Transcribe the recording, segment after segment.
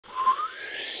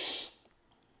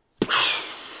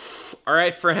All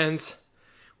right, friends,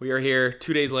 we are here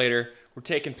 2 days later. We're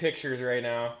taking pictures right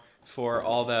now for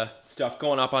all the stuff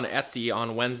going up on Etsy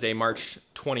on Wednesday, March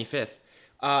 25th.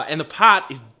 And the pot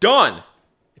is done.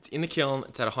 It's in the kiln.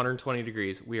 It's at 120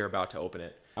 degrees. We are about to open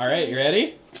it. All right, you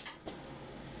ready?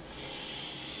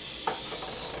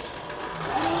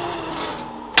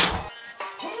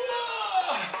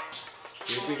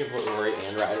 Do you think we can put Rory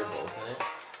and Ryder both in it?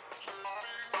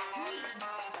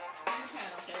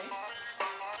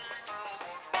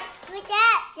 What's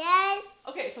that, guys?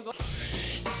 Okay, so go.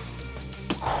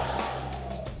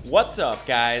 What's up,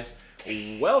 guys?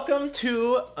 Welcome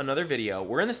to another video.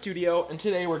 We're in the studio, and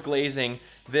today we're glazing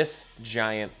this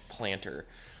giant planter.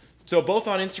 So both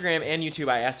on Instagram and YouTube,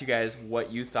 I asked you guys what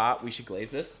you thought we should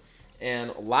glaze this,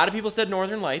 and a lot of people said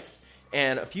Northern Lights,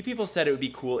 and a few people said it would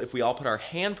be cool if we all put our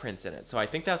handprints in it. So I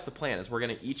think that's the plan, is we're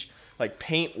gonna each like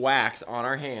paint wax on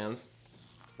our hands,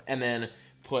 and then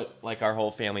put like our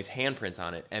whole family's handprints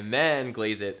on it, and then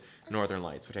glaze it Northern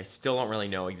Lights, which I still don't really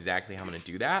know exactly how I'm gonna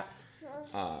do that,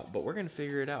 but we're gonna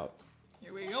figure it out.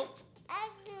 Here we go.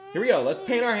 Here we go, let's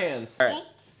paint our hands. All right,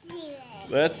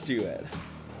 let's do it.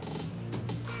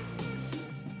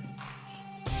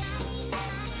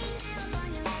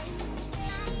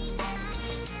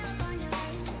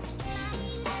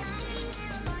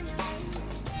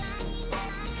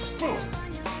 Boom.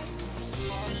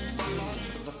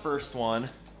 This is the first one.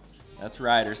 That's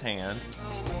Ryder's hand.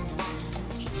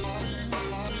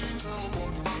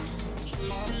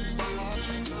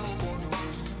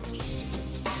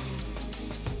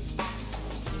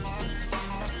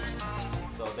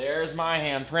 So there's my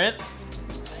handprint.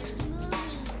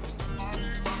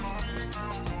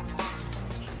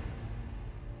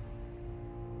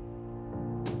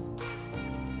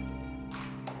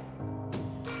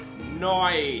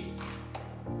 Nice.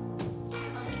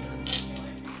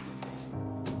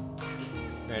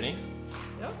 Ready?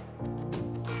 Yep.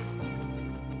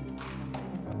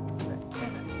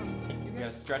 You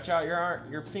gotta stretch out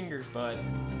your fingers, bud.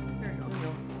 There you go.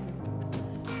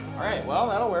 All right, well,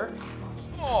 that'll work.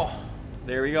 Oh,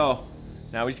 there we go.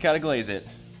 Now we just gotta glaze it.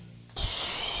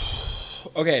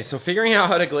 Okay, so figuring out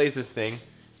how to glaze this thing,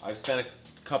 I've spent a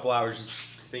couple hours just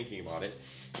thinking about it.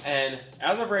 And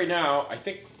as of right now, I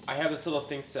think I have this little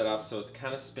thing set up so it's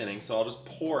kind of spinning, so I'll just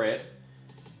pour it,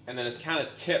 and then it's kind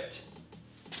of tipped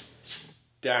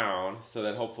down, so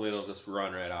that hopefully it'll just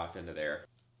run right off into there.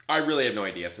 I really have no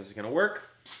idea if this is gonna work,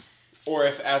 or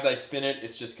if as I spin it,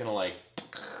 it's just gonna like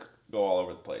go all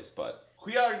over the place, but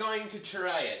we are going to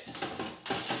try it.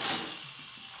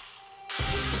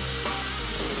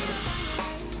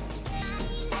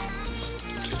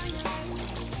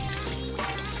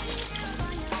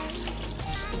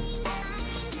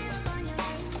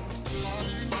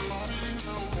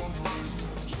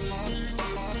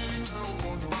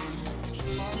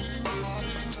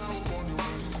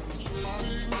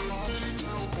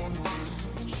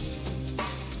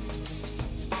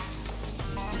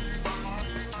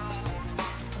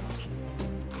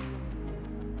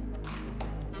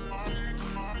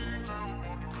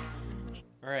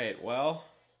 All right, well,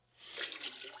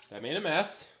 that made a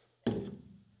mess,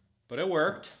 but it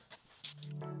worked.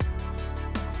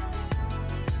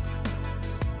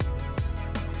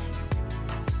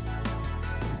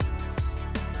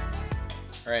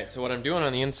 All right, so what I'm doing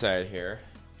on the inside here,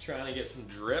 trying to get some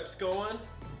drips going.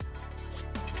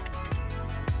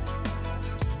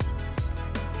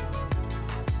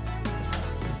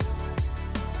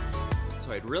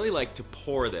 So I'd really like to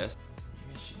pour this.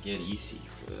 Maybe I should get easy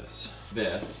for this.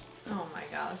 Oh my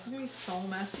god, this is gonna be so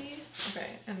messy.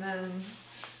 Okay, and then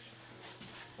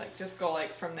like just go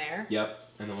like from there. Yep,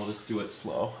 and then we'll just do it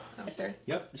slow. Right there.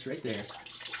 Yep, just right there.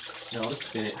 Now I'll just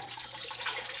spin it.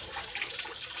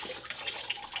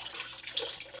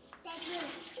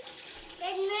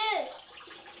 Good move.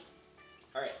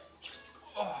 All right.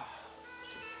 Oh.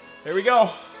 There we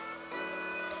go.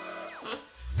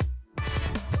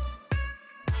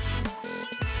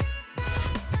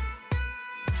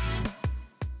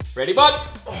 Ready, bud?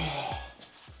 Oh.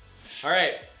 All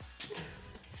right.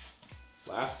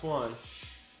 Last one.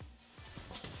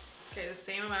 Okay, the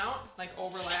same amount, like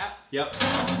overlap. Yep.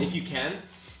 If you can,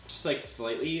 just like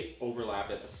slightly overlap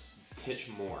it a titch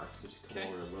more. So just come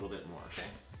over a little bit more. Okay.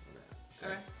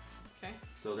 Okay. Okay.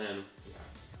 So then, yeah.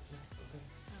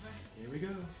 Okay. Here we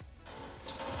go.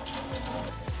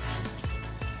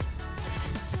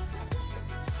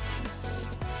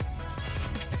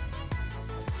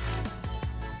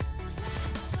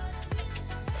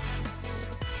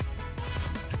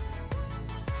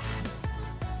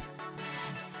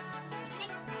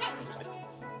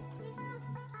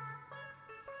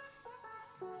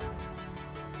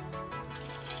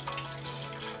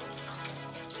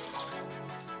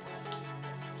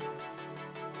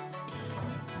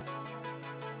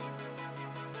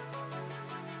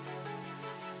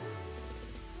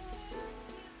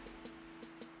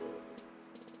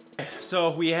 so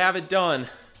we have it done.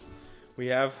 We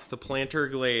have the planter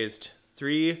glazed.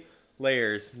 3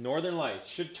 layers. Northern Lights.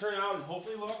 Should turn out and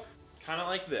hopefully look kind of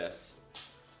like this.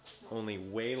 Only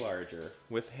way larger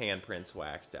with handprints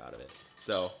waxed out of it.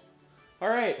 So, all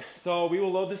right. So we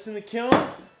will load this in the kiln.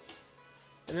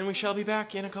 And then we shall be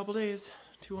back in a couple days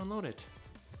to unload it.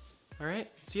 All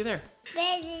right. See you there.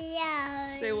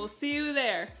 Video. Say we'll see you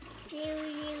there. See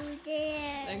you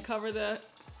there. And cover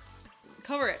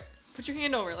it. Put your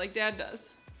hand over it like Dad does.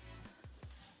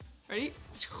 Ready?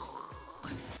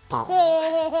 All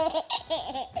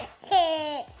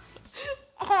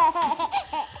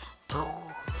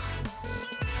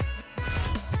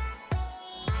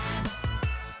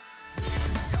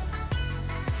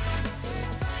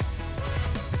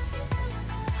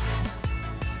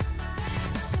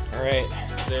right.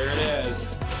 There it is.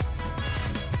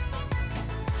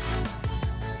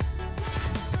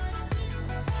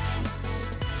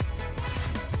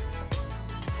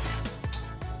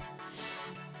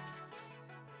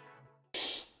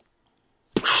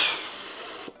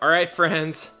 All right,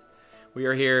 friends, we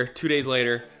are here 2 days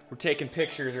later. We're taking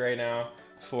pictures right now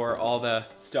for all the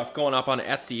stuff going up on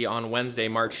Etsy on Wednesday,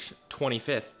 March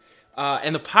 25th.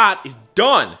 And the pot is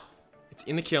done. It's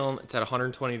in the kiln. It's at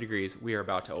 120 degrees. We are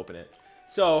about to open it.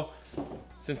 So,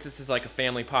 since this is like a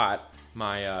family pot,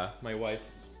 my wife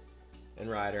and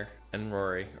Ryder and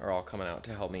Rory are all coming out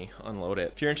to help me unload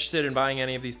it. If you're interested in buying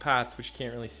any of these pots, which you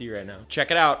can't really see right now, check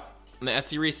it out on the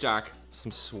Etsy restock.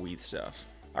 Some sweet stuff.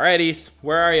 All right, East,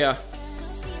 where are ya?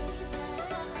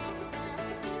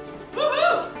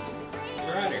 Woohoo!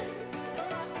 Ryder.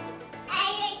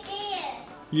 I am here.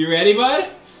 You ready, bud?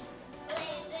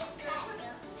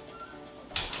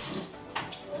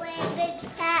 Where did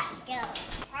Pat go?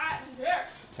 Hot in here.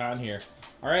 Hot in here.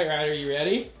 All right, Ryder, you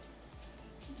ready?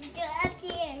 Go up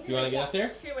here. You want to get up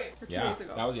there? Okay, wait. For 2 Yeah, days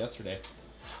ago. that was yesterday.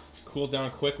 Cooled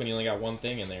down quick when you only got one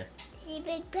thing in there. See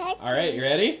big Pat. All right, you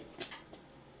ready?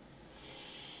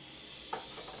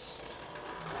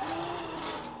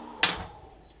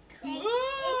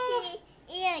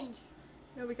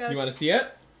 Yeah, we got You want to see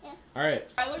it? Yeah. All right.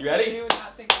 I look You ready? Like you would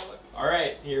not think I look. All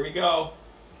right, here we go.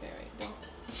 Okay, wait, don't.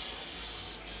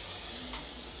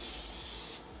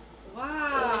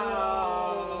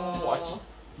 Wow. Watch.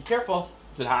 Be careful.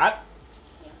 Is it hot?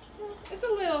 It's a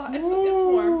little. It's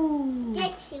warm.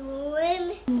 That's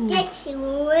warm. That's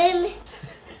warm.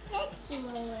 That's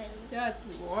warm. Yeah,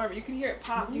 it's warm. You can hear it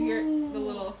pop. You hear the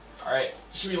little. All right.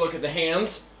 Should we look at the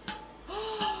hands?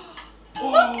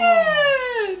 Look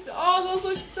it! Oh, those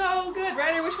look so good.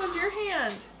 Ryder, which one's your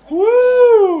hand?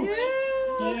 Woo! Yeah.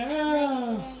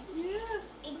 Yeah.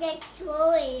 Yeah. That's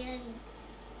warm.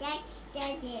 That's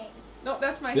Dad's hand. No,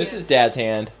 that's my This hand. is Dad's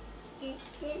hand. This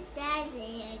Dad's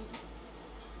hand.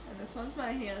 And this one's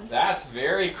my hand. That's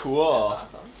very cool.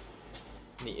 That's awesome.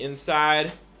 And the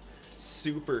inside,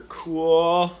 super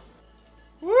cool.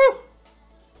 Woo!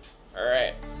 All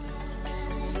right.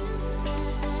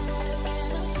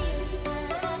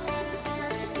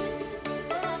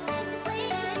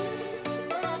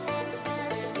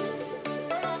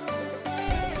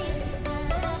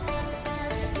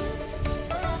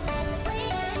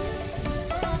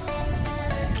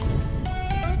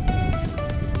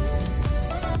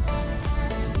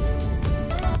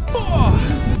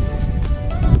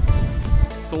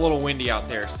 It's a little windy out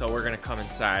there, so we're gonna come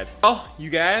inside. Well, you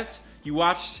guys,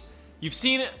 you've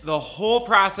seen the whole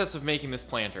process of making this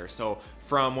planter. So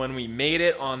from when we made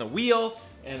it on the wheel,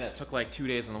 and that took like 2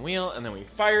 days on the wheel, and then we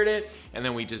fired it, and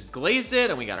then we just glazed it,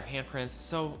 and we got our handprints.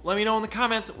 So let me know in the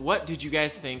comments, what did you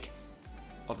guys think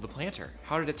of the planter?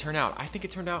 How did it turn out? I think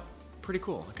it turned out pretty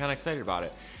cool. I'm kind of excited about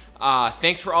it.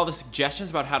 Thanks for all the suggestions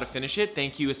about how to finish it.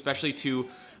 Thank you especially to,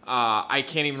 I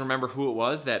can't even remember who it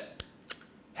was that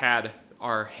had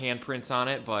our handprints on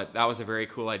it, but that was a very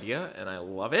cool idea and I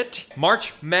love it.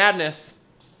 March Madness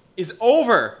is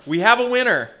over. We have a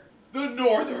winner. The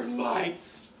Northern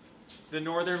Lights. The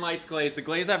Northern Lights glaze. The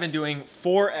glaze I've been doing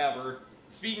forever.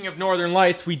 Speaking of Northern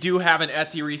Lights, we do have an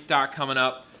Etsy restock coming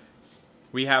up.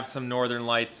 We have some Northern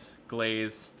Lights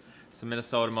glaze, some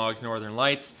Minnesota mugs, Northern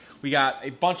Lights. We got a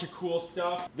bunch of cool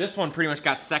stuff. This one pretty much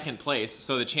got second place,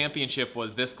 so the championship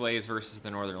was this glaze versus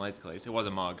the Northern Lights glaze. It was a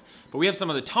mug. But we have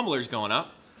some of the tumblers going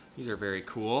up. These are very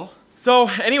cool. So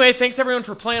anyway, thanks everyone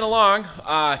for playing along.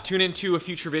 Tune into a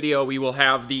future video. We will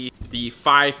have the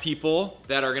 5 people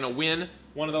that are gonna win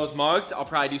one of those mugs. I'll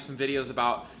probably do some videos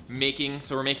about making,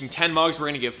 so we're making 10 mugs. We're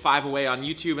gonna give 5 away on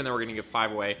YouTube, and then we're gonna give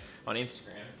 5 away on Instagram.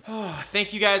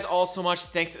 Thank you guys all so much.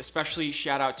 Thanks especially,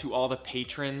 shout out to all the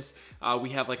patrons.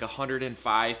 We have like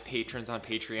 105 patrons on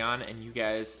Patreon, and you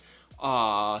guys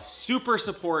super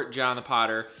support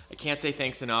Jonthepotter. I can't say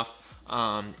thanks enough.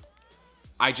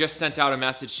 I just sent out a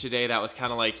message today that was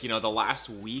kind of like, you know, the last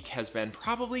week has been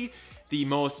probably the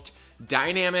most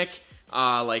dynamic,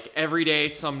 like every day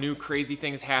some new crazy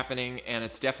things happening, and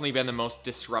it's definitely been the most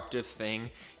disruptive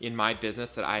thing in my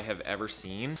business that I have ever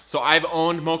seen. So I've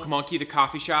owned Mocha Monkey, the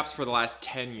coffee shops, for the last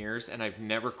 10 years, and I've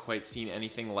never quite seen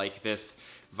anything like this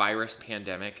virus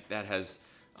pandemic that has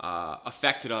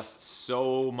affected us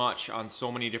so much on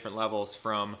so many different levels,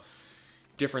 from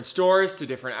different stores to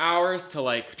different hours to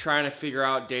like trying to figure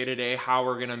out day to day how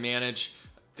we're gonna manage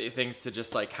things to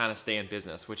just like kind of stay in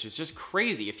business, which is just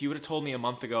crazy. If you would have told me a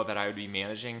month ago that I would be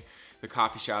managing the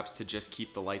coffee shops to just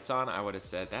keep the lights on, I would have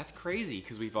said that's crazy,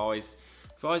 because we've always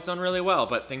done really well,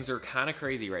 but things are kind of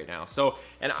crazy right now. So,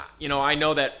 and you know, I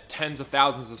know that tens of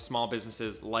thousands of small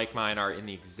businesses like mine are in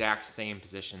the exact same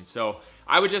position. So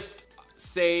I would just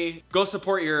say, go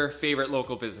support your favorite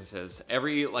local businesses.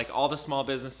 All the small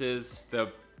businesses,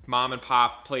 the mom and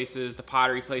pop places, the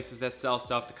pottery places that sell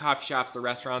stuff, the coffee shops, the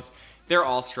restaurants, they're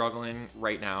all struggling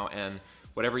right now, and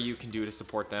whatever you can do to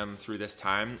support them through this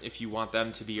time, if you want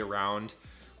them to be around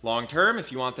long term,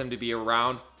 if you want them to be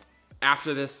around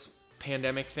after this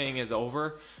pandemic thing is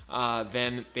over,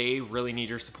 then they really need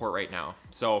your support right now.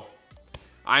 So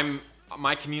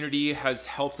my community has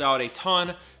helped out a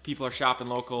ton. People are shopping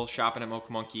local, shopping at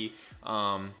Mocha Monkey.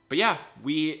 But yeah,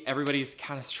 everybody's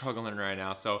kind of struggling right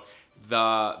now. So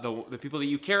the people that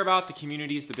you care about, the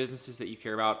communities, the businesses that you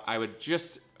care about, I would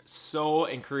just so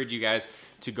encourage you guys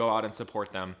to go out and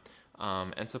support them,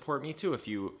 and support me too if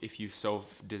you so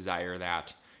desire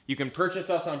that. You can purchase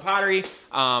us on Pottery.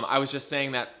 I was just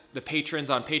saying that the patrons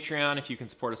on Patreon, if you can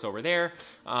support us over there,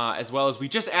 as well as we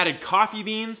just added coffee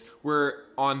beans. We're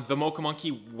on the Mocha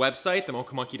Monkey website,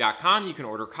 themochamonkey.com. You can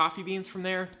order coffee beans from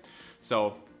there.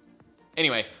 So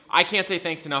anyway, I can't say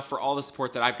thanks enough for all the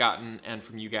support that I've gotten, and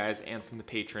from you guys and from the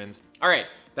patrons. All right,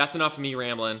 that's enough of me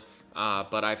rambling,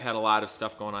 but I've had a lot of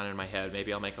stuff going on in my head.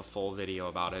 Maybe I'll make a full video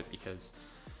about it, because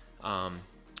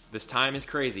this time is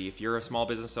crazy. If you're a small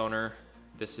business owner,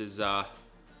 this is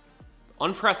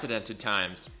unprecedented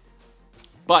times.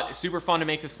 But it's super fun to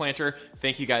make this planter.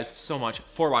 Thank you guys so much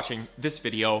for watching this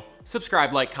video.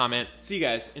 Subscribe, like, comment. See you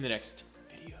guys in the next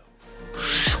video.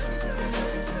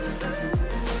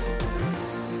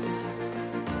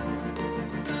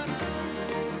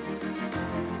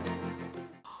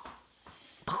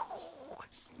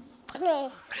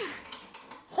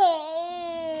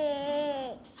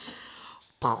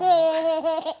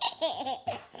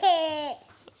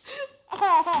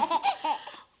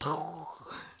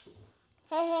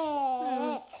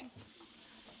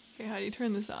 Okay, how do you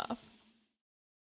turn this off?